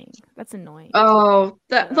annoying. Oh,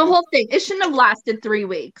 the whole thing. It shouldn't have lasted 3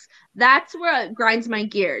 weeks. That's where it grinds my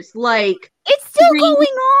gears. Like, it's still going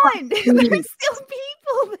on. There's still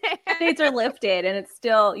people there. States are lifted, and it's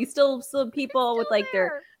still still people with like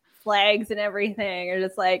their flags and everything. Are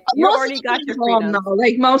just like, you already got your freedom.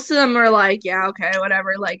 Like most of them are like, yeah, okay,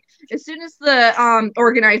 whatever. Like as soon as the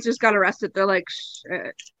organizers got arrested, they're like,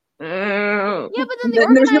 shit. Yeah, but then the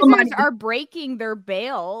organizers are breaking their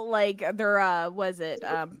bail, like their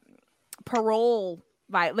parole,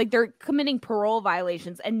 like they're committing parole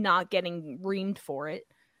violations and not getting reamed for it.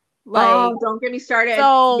 Like, don't get me started.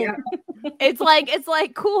 So it's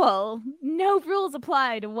like cool. No rules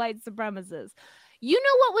apply to white supremacists. You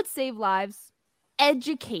know what would save lives?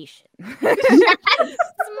 Education. Smart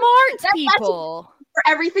people. For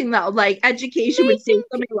everything though, like education would save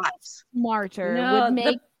so many lives. Smarter would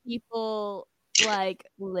make people like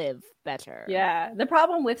live better. Yeah. The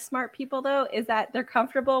problem with smart people though is that they're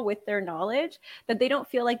comfortable with their knowledge, that they don't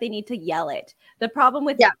feel like they need to yell it. The problem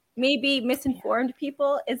with maybe misinformed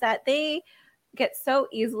people is that they get so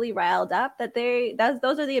easily riled up that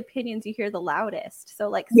those are the opinions you hear the loudest. So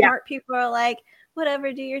like smart people are like,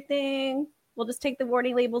 whatever, do your thing. We'll just take the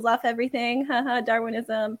warning labels off everything. Haha,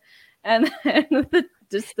 Darwinism. And then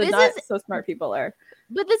so smart people are.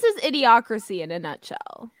 But this is Idiocracy in a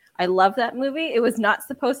nutshell. I love that movie. It was not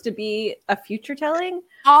supposed to be a future telling,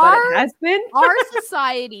 but it has been. Our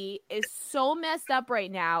society is so messed up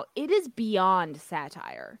right now. It is beyond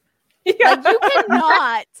satire. Yeah. Like you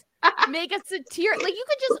cannot make a satire. Like you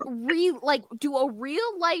could just do a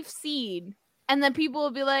real life scene, and then people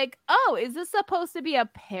will be like, "Oh, is this supposed to be a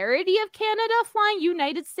parody of Canada flying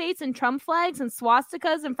United States and Trump flags and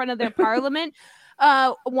swastikas in front of their parliament?"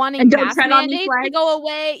 Wanting mask mandates to go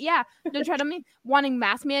away. Yeah. Don't try to wanting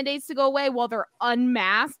mask mandates to go away while they're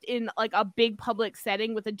unmasked in like a big public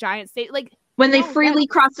setting with a giant state. Like when they freely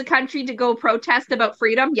cross the country to go protest about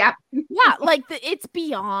freedom. Yep. Yeah. Like it's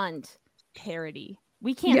beyond parody.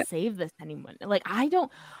 We can't save this anymore. Like I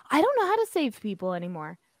don't know how to save people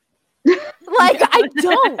anymore. Like I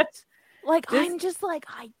don't. Like I'm just like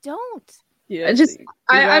I don't. Yeah,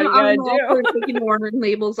 I'm all for taking the warning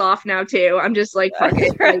labels off now too. I'm just like, fuck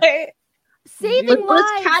it. Like, saving lives.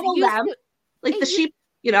 Let's cattle them like the sheep,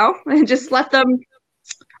 and just let them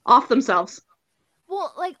off themselves.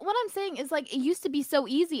 Well, like what I'm saying is like it used to be so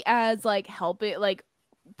easy as like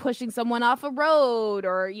pushing someone off a road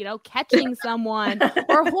or catching someone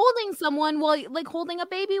or holding someone while like holding a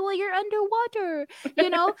baby while you're underwater,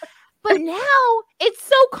 But now it's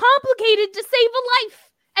so complicated to save a life.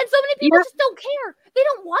 And so many people just don't care. They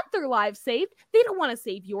don't want their lives saved. They don't want to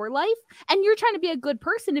save your life. And you're trying to be a good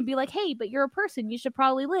person and be like, hey, but you're a person. You should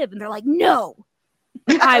probably live. And they're like, no,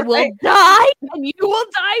 I will die and you will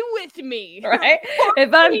die with me. Right?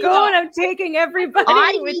 If I'm going, I'm taking everybody with me.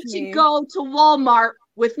 I need to go to Walmart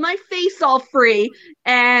with my face all free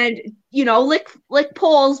and, lick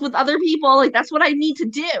poles with other people. Like, that's what I need to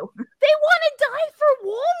do. They want to die for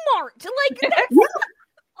Walmart. Like, that's...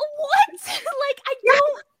 What? Like, I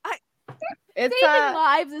don't. Saving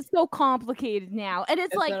lives is so complicated now. And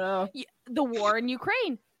it's like the war in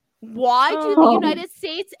Ukraine. Why do the United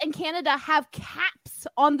States and Canada have caps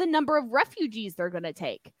on the number of refugees they're going to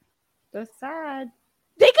take? That's sad.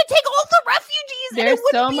 They could take all the refugees. There's and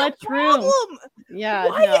it so much room. Yeah.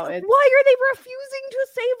 Why are they refusing to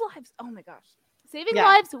save lives? Oh my gosh. Saving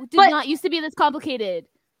lives did not used to be this complicated.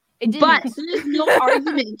 But there's no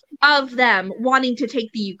argument of them wanting to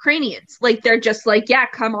take the Ukrainians. Like, they're just like, yeah,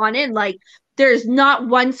 come on in. Like, there's not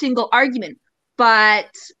one single argument.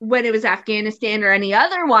 But when it was Afghanistan or any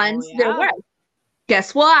other ones, there were.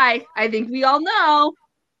 Guess why? I think we all know.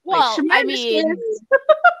 Well, I mean,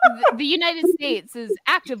 the United States is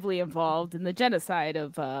actively involved in the genocide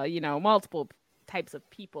of, multiple types of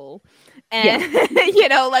people. And, like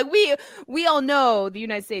we all know the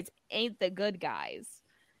United States ain't the good guys.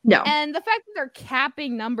 No. And the fact that they're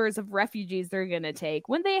capping numbers of refugees they're going to take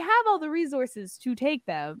when they have all the resources to take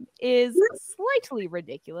them is slightly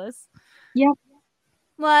ridiculous. Yep.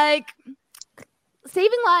 Like,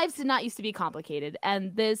 saving lives did not used to be complicated.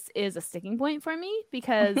 And this is a sticking point for me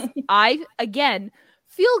because I, again,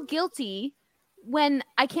 feel guilty when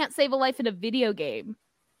I can't save a life in a video game.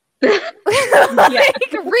 Real life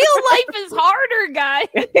is harder, guys.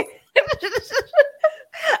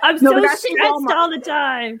 I'm No, so but that's stressed Walmart. all the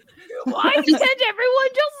time. Why can't everyone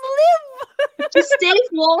just live? Just save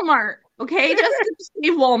Walmart, okay? Just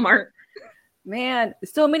save Walmart. Man,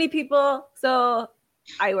 so many people. So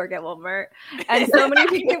I work at Walmart, and so many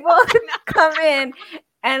people come in,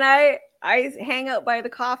 and I hang out by the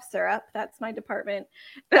cough syrup. That's my department,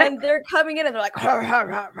 and they're coming in, and they're like, har, har,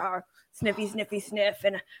 har, har, sniffy, sniffy, sniff,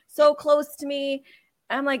 and so close to me.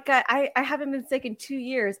 I'm like, I haven't been sick in 2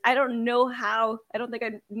 years. I don't know how. I don't think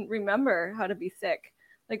I remember how to be sick.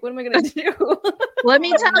 Like, what am I gonna do? Let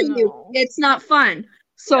me tell you, it's not fun.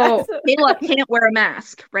 So Caleb can't wear a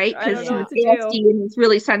mask, right? Because he's ASD and he's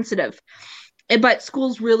really sensitive. But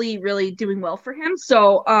school's really, really doing well for him.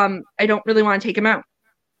 So I don't really want to take him out.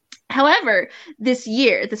 However, this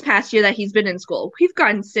past year that he's been in school, we've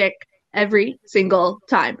gotten sick every single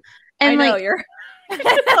time. And I know you're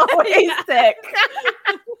always sick.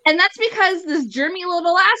 And that's because this germy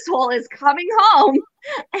little asshole is coming home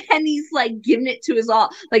and he's like giving it to us all.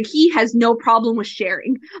 Like, he has no problem with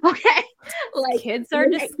sharing. Okay. Like, kids are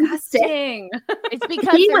disgusting. It's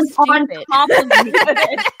because he they're was on stupid. top of me.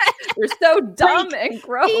 They're so dumb and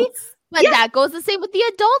gross. But that goes the same with the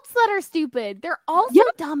adults that are stupid. They're also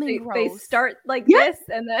dumb and They gross. start like this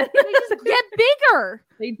and then they just get bigger.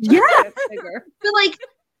 They just get bigger. But like,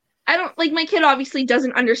 I don't like, my kid obviously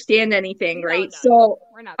doesn't understand anything, right? No. So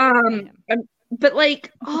We're not but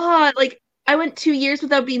like, I went 2 years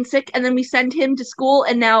without being sick, and then we send him to school,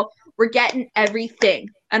 and now we're getting everything.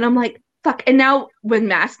 And I'm like, fuck. And now when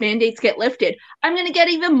mask mandates get lifted, I'm gonna get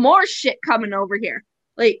even more shit coming over here.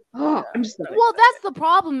 Like, I'm just like, well, that's the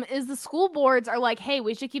problem, is the school boards are like, hey,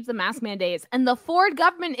 we should keep the mask mandates. And the Ford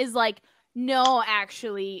government is like, no,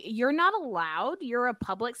 actually, you're not allowed. You're a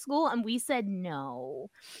public school. And we said no.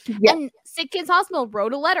 Yeah. And Sick Kids Hospital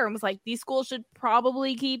wrote a letter and was like, these schools should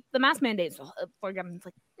probably keep the mask mandates. So the Ford government's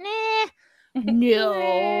like,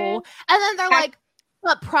 no. And then they're like,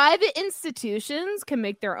 but private institutions can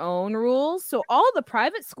make their own rules. So all the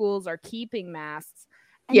private schools are keeping masks.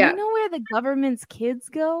 And you know where the government's kids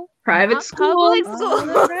go? Private schools. Public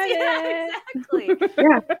schools. Yeah, exactly.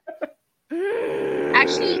 Yeah.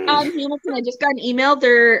 Actually, Hamilton, I just got an email.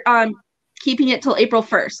 They're keeping it till April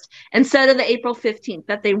 1st instead of the April 15th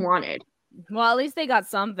that they wanted. Well, at least they got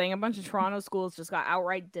something. A bunch of Toronto schools just got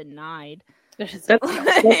outright denied. That's so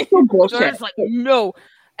bullshit. So it's like, no.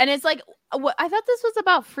 And it's like, I thought this was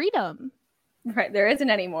about freedom. Right. There isn't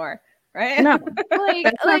anymore. Right? No.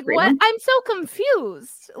 like what? I'm so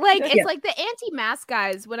confused. Like, it's like the anti-mask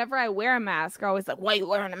guys, whenever I wear a mask, are always like, why are you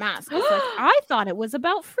wearing a mask? It's like, I thought it was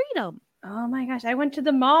about freedom. Oh my gosh. I went to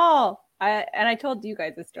the mall. And I told you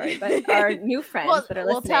guys this story, but our new friends that are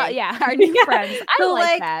listening. Our new friends. I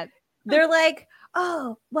like that. They're like,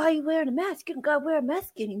 oh, why are you wearing a mask? You don't gotta wear a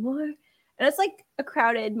mask anymore. And it's like a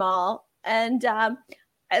crowded mall. And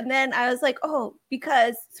then I was like, oh,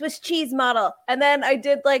 because Swiss cheese model. And then I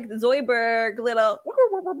did like the Zoidberg little,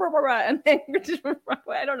 and then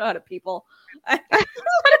I don't know how to people.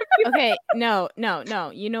 Okay, no.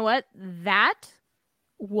 You know what? That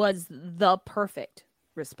was the perfect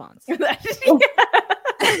response. You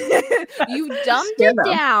dumbed it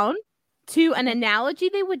down to an analogy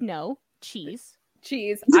they would know. Cheese.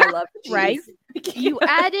 I love cheese. Right? You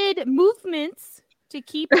added movements to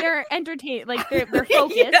keep their entertain, like their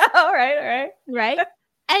focus. Yeah, all right.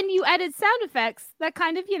 And you added sound effects that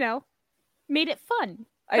kind of, made it fun.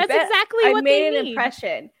 That's exactly what I made they an need.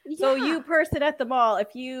 impression. Yeah. So you person at the mall,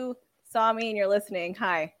 if you saw me and you're listening,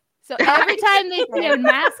 hi. So every time they see a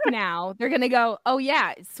mask now, they're gonna go, oh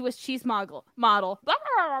yeah, it's Swiss cheese model. Like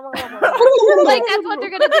that's what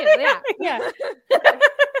they're gonna do. Yeah.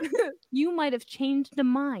 You might have changed a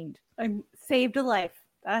mind. I saved a life.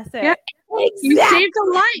 That's it. Yeah. Exactly. You saved a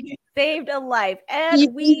life. Saved a life. And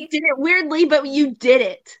you did it weirdly, but you did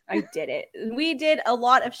it. I did it. We did a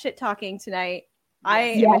lot of shit talking tonight. I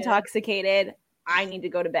am intoxicated. I need to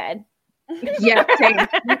go to bed. Yeah. Same.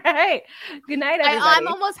 Hey, good night, everybody. I'm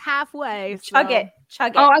almost halfway. So. Chug it.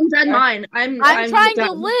 Oh, I'm done mine. I'm trying done.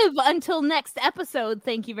 to live until next episode.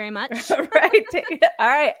 Thank you very much. Right. All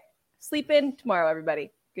right. Sleep in tomorrow,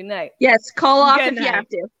 everybody. Good night. Yes. Call off Good if night. you have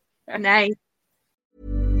to. Good night.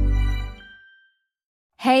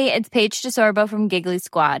 Hey, it's Paige DeSorbo from Giggly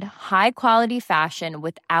Squad. High quality fashion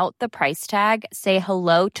without the price tag. Say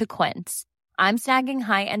hello to Quince. I'm snagging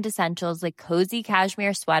high-end essentials like cozy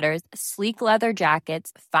cashmere sweaters, sleek leather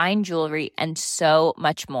jackets, fine jewelry, and so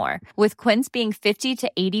much more. With Quince being 50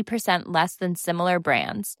 to 80% less than similar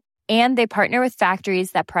brands. And they partner with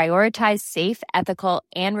factories that prioritize safe, ethical,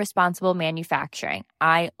 and responsible manufacturing.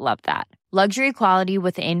 I love that. Luxury quality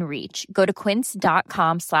within reach. Go to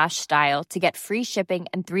quince.com/style to get free shipping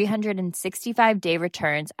and 365-day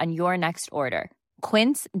returns on your next order.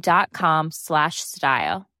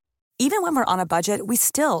 Quince.com/style. Even when we're on a budget, we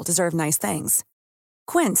still deserve nice things.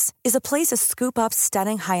 Quince is a place to scoop up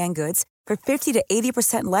stunning high-end goods for 50 to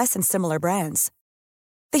 80% less than similar brands.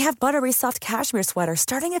 They have buttery soft cashmere sweaters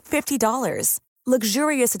starting at $50,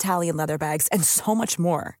 luxurious Italian leather bags, and so much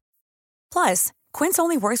more. Plus, Quince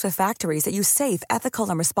only works with factories that use safe, ethical,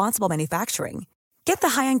 and responsible manufacturing. Get the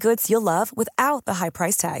high-end goods you'll love without the high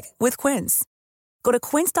price tag with Quince. Go to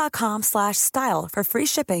quince.com/style for free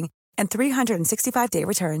shipping and 365-day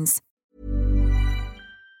returns.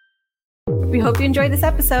 We hope you enjoyed this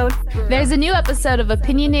episode. There's a new episode of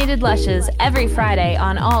Opinionated Lushes every Friday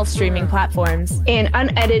on all streaming platforms. An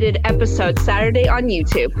unedited episode Saturday on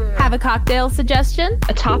YouTube. Have a cocktail suggestion?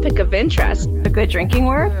 A topic of interest? A good drinking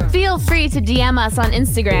word? Feel free to DM us on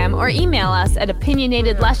Instagram or email us at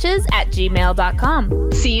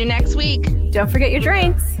opinionatedlushes@gmail.com. See you next week. Don't forget your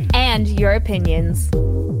drinks. And your opinions.